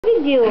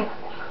Video.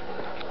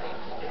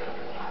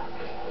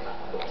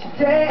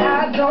 Today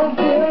I don't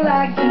feel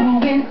like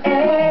doing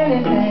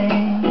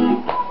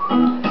anything.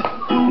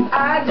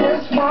 I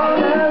just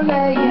wanna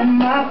lay in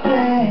my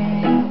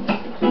bed.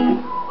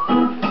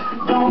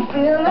 Don't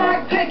feel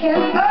like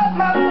picking up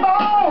my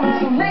phone,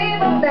 so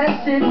leave a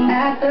message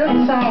at the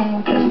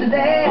tone. 'Cause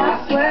today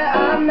I swear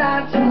I'm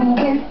not